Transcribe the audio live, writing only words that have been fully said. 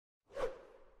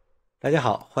大家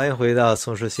好，欢迎回到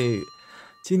宋说新语。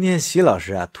今天习老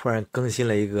师突然更新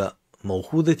了一个某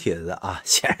乎的帖子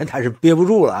显然他是憋不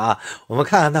住了我们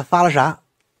看看他发了啥。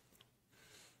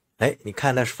你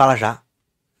看他发了啥？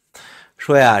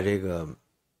说这个，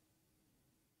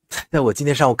在我今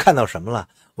天上午看到什么了？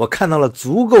我看到了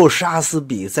足够杀死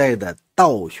比赛的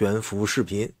倒悬浮视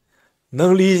频，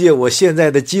能理解我现在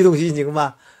的激动心情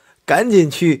吗？赶紧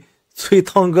去催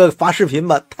汤哥发视频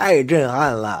吧，太震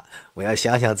撼了！我要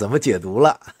想想怎么解读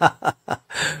了。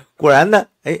果然呢，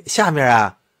下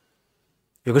面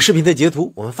有个视频的截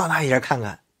图，我们放大一下看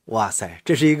看。哇塞，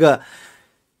这是一个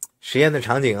实验的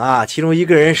场景其中一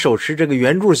个人手持这个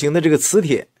圆柱形的这个磁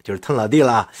铁，就是腾老弟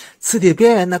了磁铁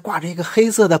边缘呢挂着一个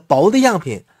黑色的薄的样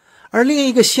品，而另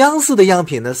一个相似的样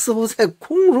品呢似乎在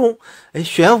空中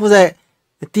悬浮在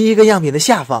第一个样品的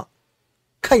下方。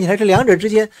看起来这两者之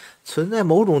间存在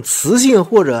某种磁性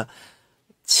或者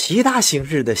其他形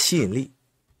式的吸引力。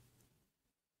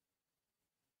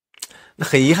那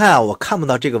很遗憾我看不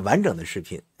到这个完整的视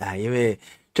频因为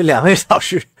这两位老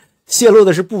师泄露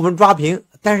的是部分抓屏。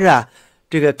但是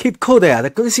这个 kitkote 它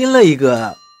更新了一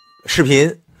个视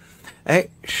频，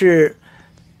是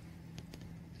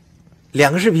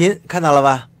两个视频，看到了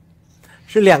吧？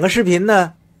是两个视频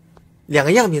呢，两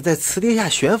个样品在磁铁下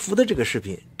悬浮的这个视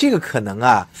频。这个可能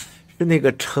是那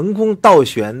个成功倒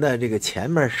悬的这个前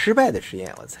面失败的实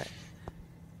验，我猜。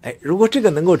如果这个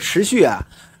能够持续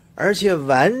而且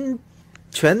完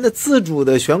全的自主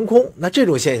的悬空，那这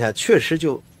种现象确实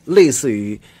就类似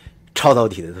于超导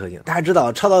体的特性。大家知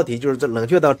道超导体就是在冷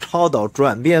却到超导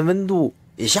转变温度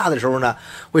以下的时候呢，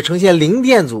会呈现零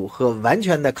电阻和完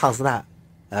全的抗磁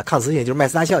性，就是麦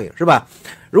斯纳效应，是吧？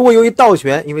如果由于倒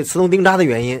悬，因为磁动定差的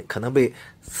原因，可能被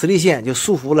磁力线就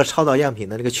束缚了超导样品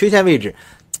的这个缺陷位置，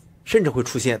甚至会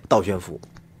出现倒悬浮。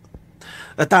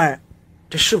当然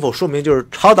这是否说明就是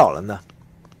超导了呢？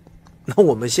那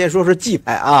我们先说说技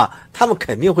派他们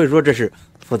肯定会说这是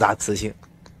复杂磁性。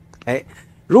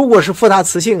如果是复杂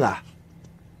磁性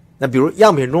那比如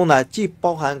样品中呢既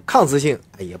包含抗磁性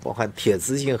也包含铁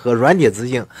磁性和软铁磁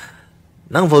性，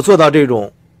能否做到这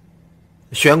种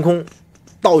悬空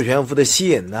倒悬浮的吸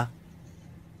引呢？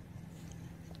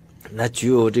那具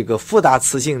有这个复杂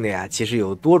磁性的其实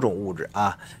有多种物质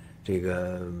这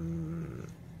个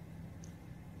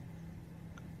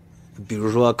比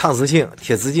如说抗磁性、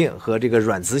铁磁性和这个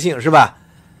软磁性，是吧？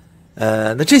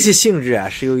那这些性质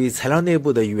是由于材料内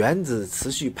部的原子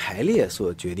磁序排列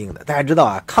所决定的。大家知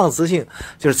道抗磁性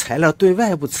就是材料对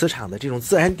外部磁场的这种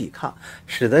自然抵抗，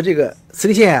使得这个磁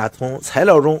力线从材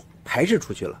料中排斥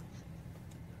出去了。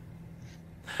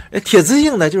铁磁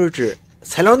性呢，就是指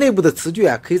材料内部的磁矩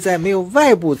可以在没有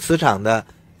外部磁场的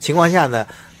情况下呢，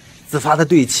自发的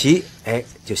对齐，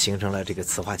就形成了这个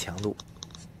磁化强度。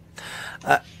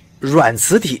软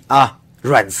磁体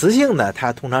软磁性呢，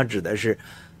它通常指的是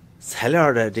材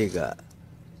料的这个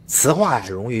磁化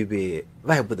容易被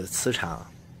外部的磁场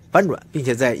翻转，并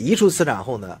且在移出磁场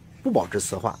后呢，不保持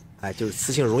磁化，就是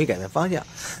磁性容易改变方向。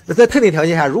那在特定条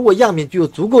件下，如果样品具有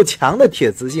足够强的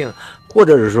铁磁性或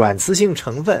者软磁性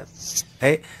成分，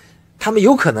它们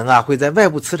有可能会在外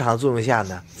部磁场作用下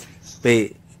呢，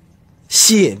被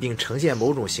吸引并呈现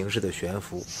某种形式的悬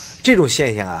浮。这种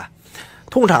现象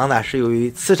通常呢是由于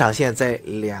磁场线在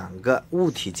两个物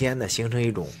体间呢形成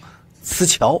一种磁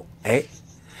桥，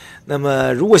那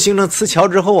么如果形成磁桥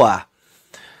之后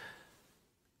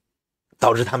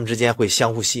导致它们之间会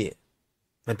相互吸引。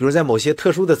那比如在某些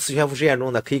特殊的磁悬浮实验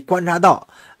中呢，可以观察到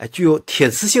具有铁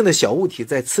磁性的小物体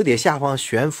在磁铁下方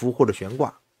悬浮或者悬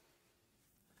挂。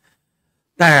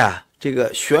当然这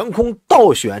个悬空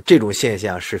倒悬这种现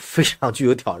象是非常具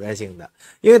有挑战性的，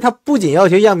因为它不仅要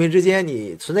求样品之间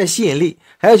你存在吸引力，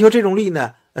还要求这种力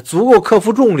呢足够克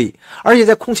服重力，而且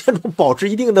在空间中保持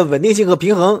一定的稳定性和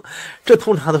平衡。这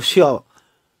通常都需要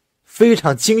非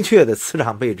常精确的磁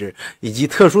场配置以及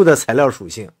特殊的材料属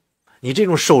性。你这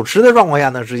种手持的状况下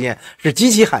能实现是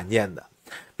极其罕见的。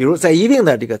比如在一定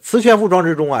的这个磁悬浮装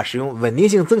置中使用稳定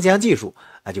性增强技术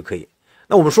就可以。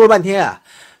那我们说了半天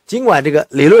尽管这个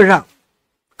理论上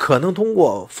可能通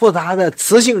过复杂的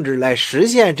磁性质来实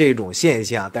现这种现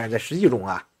象，但是在实际中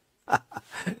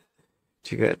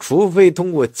这个除非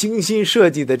通过精心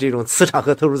设计的这种磁场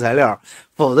和特殊材料，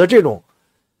否则这种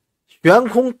悬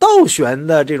空倒悬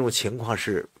的这种情况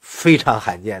是非常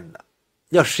罕见的。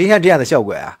要实现这样的效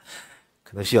果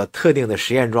可能需要特定的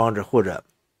实验装置或者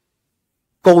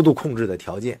高度控制的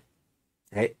条件。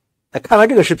那看完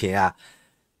这个视频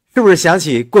是不是想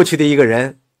起过去的一个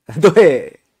人？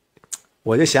对，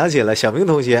我就想起了小明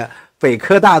同学，北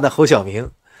科大的侯晓明。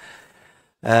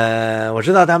我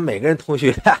知道咱们每个人同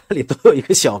学里都有一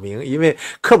个小明，因为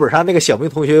课本上那个小明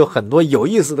同学有很多有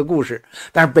意思的故事。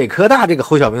但是北科大这个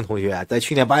侯小明同学啊，在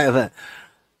去年8月份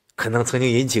可能曾经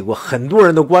引起过很多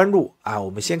人的关注啊。我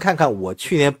们先看看我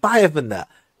去年8月份的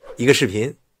一个视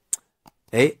频，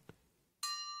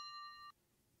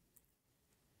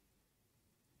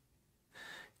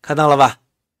看到了吧？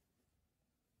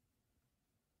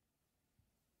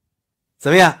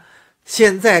怎么样？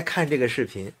现在看这个视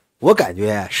频，我感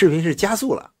觉视频是加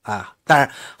速了啊。当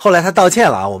然后来他道歉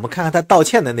了啊，我们看看他道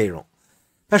歉的内容。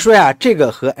他说呀，这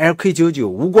个和 LK-99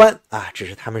无关啊，只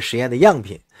是他们实验的样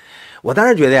品。我当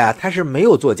时觉得呀，他是没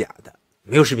有作假的，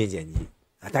没有视频剪辑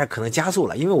啊，但是可能加速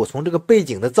了，因为我从这个背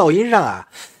景的噪音上啊，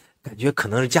感觉可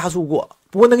能是加速过。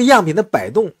不过那个样品的摆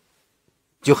动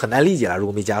就很难理解了，如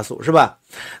果没加速，是吧？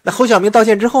那侯晓明道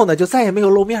歉之后呢，就再也没有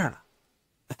露面了。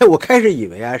我开始以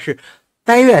为啊是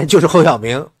单院就是侯晓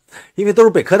明，因为都是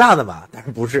北科大的嘛，但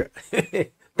是不是，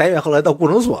单院后来到固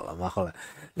成所了嘛。后来，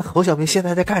那侯晓明现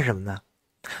在在干什么呢？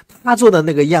他做的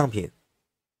那个样品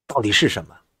到底是什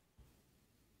么？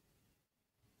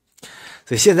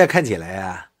所以现在看起来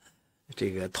啊，这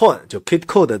个 tone 就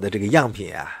kitkote 的这个样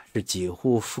品啊，是几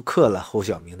乎复刻了侯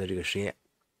晓明的这个实验，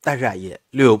但是啊也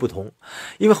略有不同，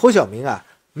因为侯晓明啊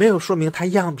没有说明他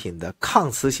样品的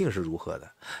抗磁性是如何的，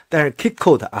但是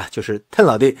kitkote 啊就是滕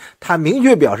老弟，他明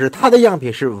确表示他的样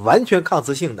品是完全抗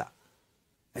磁性的。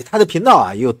他的频道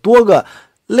啊也有多个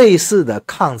类似的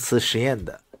抗磁实验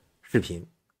的视频。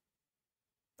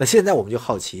那现在我们就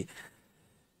好奇，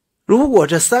如果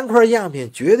这3块样品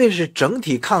绝对是整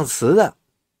体抗磁的，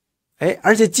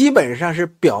而且基本上是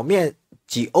表面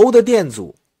几欧的电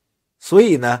阻，所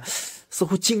以呢似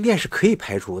乎静电是可以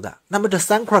排除的。那么这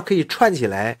3块可以串起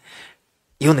来，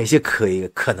有哪些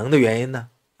可能的原因呢？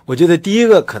我觉得第一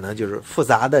个可能就是复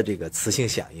杂的这个磁性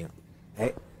响应。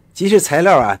即使材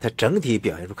料啊它整体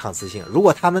表现出抗磁性，如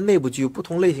果它们内部具有不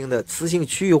同类型的磁性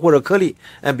区域或者颗粒，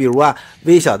比如啊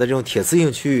微小的这种铁磁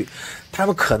性区域，它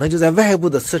们可能就在外部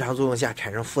的磁场作用下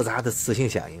产生复杂的磁性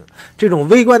响应，这种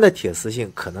微观的铁磁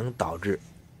性可能导致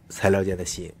材料间的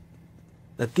吸引。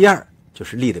那第二就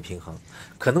是力的平衡，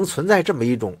可能存在这么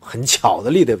一种很巧的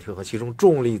力的平衡，其中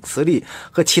重力、磁力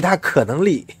和其他可能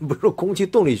力，比如说空气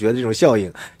动力学的这种效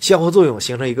应相互作用，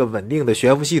形成一个稳定的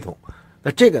悬浮系统。那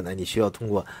这个呢，你需要通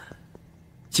过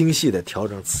精细的调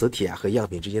整磁铁和样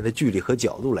品之间的距离和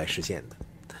角度来实现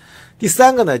的。第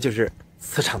三个呢，就是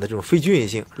磁场的这种非均匀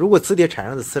性。如果磁铁产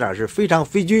生的磁场是非常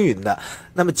非均匀的，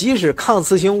那么即使抗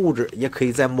磁性物质也可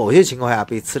以在某些情况下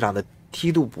被磁场的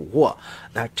梯度捕获。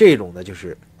那这种呢，就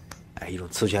是一种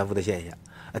磁悬浮的现象。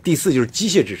第四就是机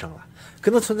械支撑了，可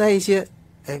能存在一些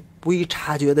不易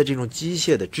察觉的这种机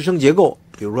械的支撑结构，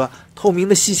比如说透明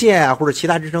的细线啊，或者其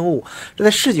他支撑物，这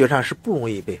在视觉上是不容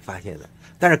易被发现的，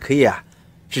但是可以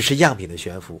支持样品的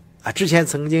悬浮啊。之前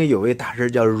曾经有位大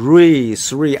师叫 Ray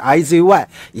 3IZY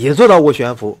也做到过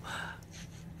悬浮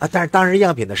啊，但是当时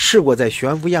样品呢试过在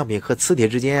悬浮样品和磁铁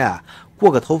之间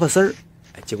过个头发丝儿，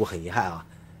结果很遗憾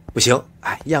不行，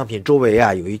样品周围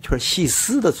有一圈细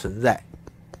丝的存在，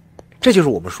这就是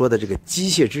我们说的这个机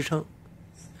械支撑。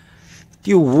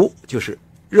第五就是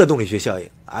热动力学效应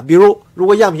比如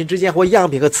果样品之间或样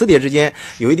品和磁铁之间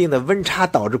有一定的温差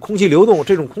导致空气流动，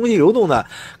这种空气流动呢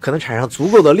可能产生足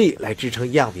够的力来支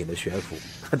撑样品的悬浮，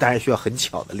当然需要很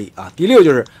巧的力第六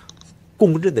就是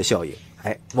共振的效应，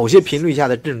某些频率下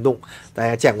的振动，大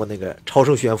家见过那个超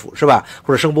声悬浮是吧？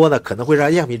或者声波呢可能会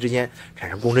让样品之间产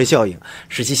生共振效应，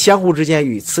使其相互之间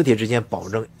与磁铁之间保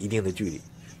证一定的距离。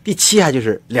第七就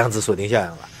是量子锁定效应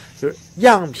了，就是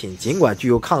样品尽管具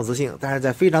有抗磁性，但是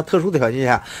在非常特殊的条件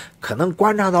下可能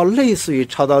观察到类似于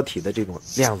超导体的这种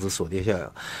量子锁定效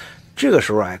应。这个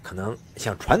时候可能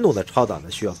像传统的超导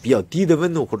呢需要比较低的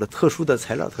温度或者特殊的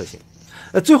材料特性。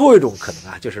最后一种可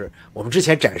能就是我们之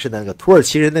前展示的那个土耳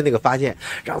其人的那个发现，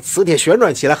让磁铁旋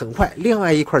转起来很快，另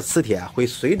外一块磁铁会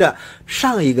随着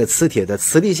上一个磁铁的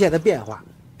磁力线的变化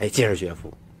进而悬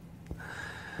浮。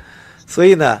所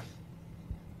以呢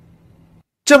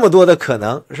这么多的可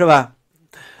能是吧？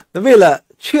那为了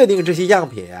确定这些样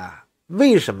品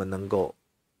为什么能够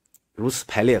如此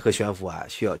排列和悬浮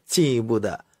需要进一步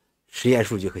的实验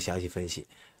数据和详细分析，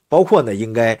包括呢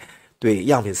应该对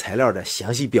样品材料的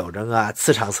详细表征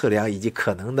磁场测量以及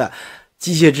可能的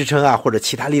机械支撑或者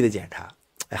其他力的检查。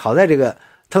好在这个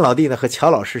滕老弟呢和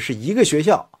乔老师是一个学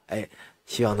校，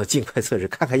希望能尽快测试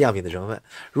看看样品的成分，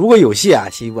如果有戏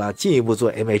希望进一步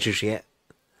做 MH 实验。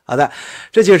好的，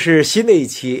这就是新的一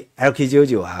期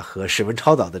LK-99和室温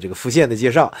超导的这个浮现的介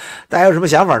绍。大家有什么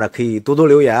想法呢？可以多多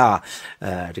留言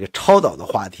这个超导的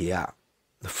话题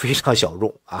非常小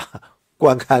众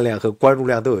观看量和关注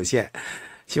量都有限，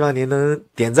希望您能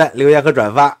点赞、留言和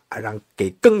转发，让给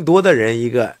更多的人一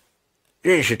个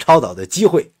认识超导的机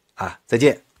会啊！再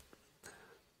见。